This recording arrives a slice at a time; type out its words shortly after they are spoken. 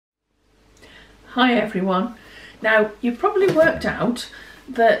Hi everyone. Now you've probably worked out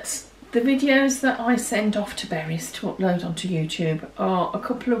that the videos that I send off to Berries to upload onto YouTube are a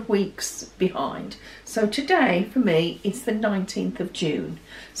couple of weeks behind. So today for me it's the 19th of June.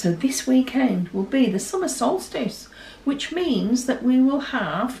 So this weekend will be the summer solstice, which means that we will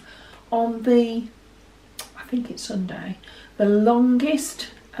have on the, I think it's Sunday, the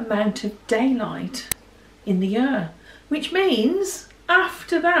longest amount of daylight in the year, which means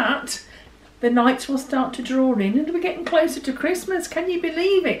after that the nights will start to draw in and we're getting closer to Christmas. Can you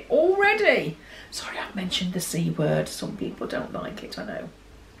believe it already? Sorry, I've mentioned the C word. Some people don't like it, I know.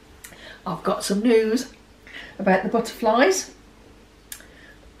 I've got some news about the butterflies.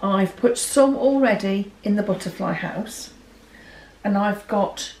 I've put some already in the butterfly house and I've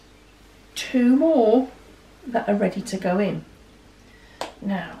got 2 more that are ready to go in.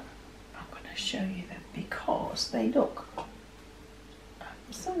 Now, I'm going to show you them because they look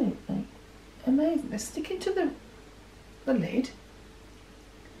absolutely amazing. They're sticking to the lid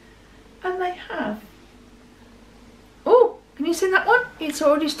and they have, oh, can you see that one? It's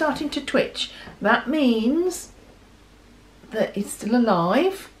already starting to twitch. That means that it's still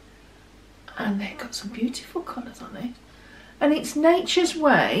alive and they've got some beautiful colours on it, and it's nature's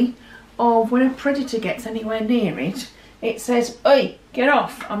way of, when a predator gets anywhere near it, it says, "Oi, get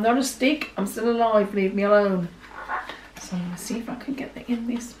off, I'm not a stick, I'm still alive, leave me alone." So I'm going to see if I can get that in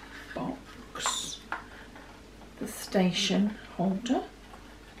this box, the station holder.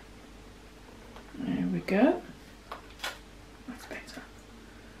 There we go, that's better.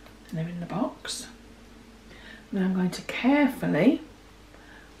 And they're in the box. Now I'm going to carefully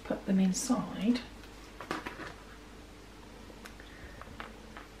put them inside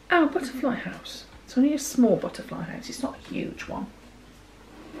our butterfly house. It's only a small butterfly house, it's not a huge one.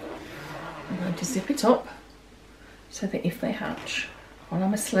 I'm going to zip it up so that if they hatch while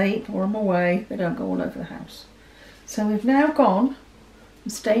I'm asleep or I'm away, they don't go all over the house. So we've now gone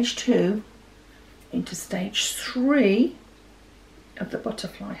from stage 2 into stage 3 of the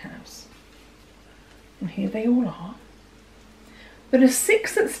butterfly house. And here they all are. There are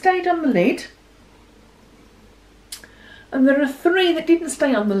 6 that stayed on the lid, and there are 3 that didn't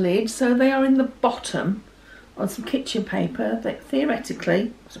stay on the lid, so they are in the bottom on some kitchen paper that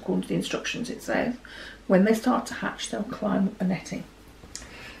theoretically, according to the instructions it says, when they start to hatch they'll climb up the netting.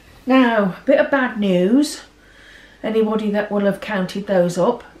 Now, a bit of bad news, anybody that will have counted those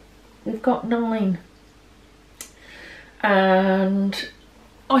up, we've got 9. And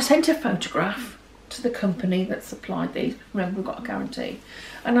I sent a photograph to the company that supplied these. Remember, we've got a guarantee.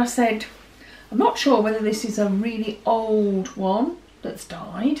 And I said, I'm not sure whether this is a really old one that's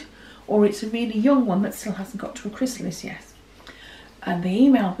died or it's a really young one that still hasn't got to a chrysalis yet. And they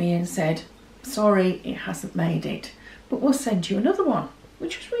emailed me and said, sorry, it hasn't made it, but we'll send you another one,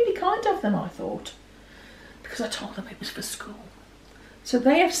 which was really kind of them, I thought, because I told them it was for school. So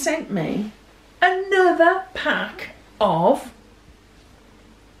they have sent me another pack of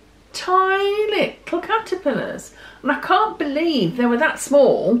tiny little caterpillars, and I can't believe they were that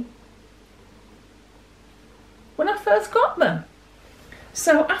small when I first got them.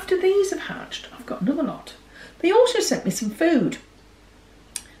 So after these have hatched, I've got another lot. They also sent me some food,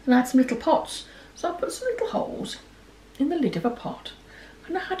 and I had some little pots, so I put some little holes in the lid of a pot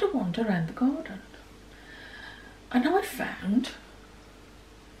and I had a wander around the garden and I found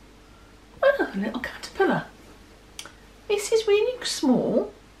another little caterpillar. This is really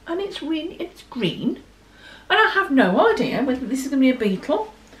small and it's green, and I have no idea whether this is going to be a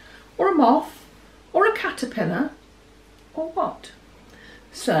beetle or a moth or a caterpillar or what.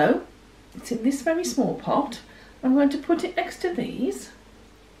 So it's in this very small pot. I'm going to put it next to these.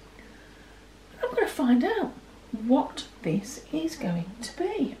 I'm going to find out what this is going to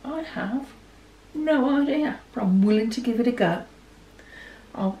be. I have no idea, but I'm willing to give it a go.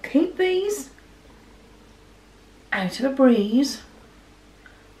 I'll keep these out of a breeze,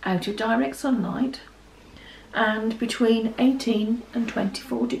 out of direct sunlight, and between 18 and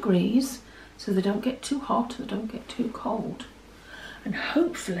 24 degrees, so they don't get too hot, they don't get too cold. And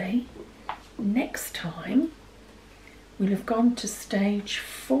hopefully next time we'll have gone to stage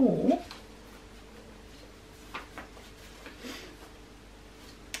 4,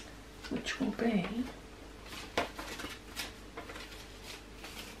 which will be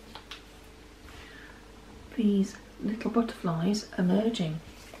these little butterflies emerging,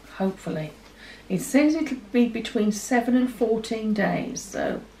 hopefully. It says it'll be between 7 and 14 days,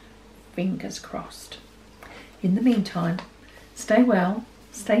 so fingers crossed. In the meantime, stay well,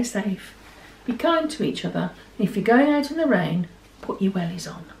 stay safe, be kind to each other, and if you're going out in the rain, put your wellies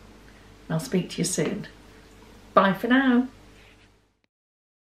on. I'll speak to you soon. Bye for now.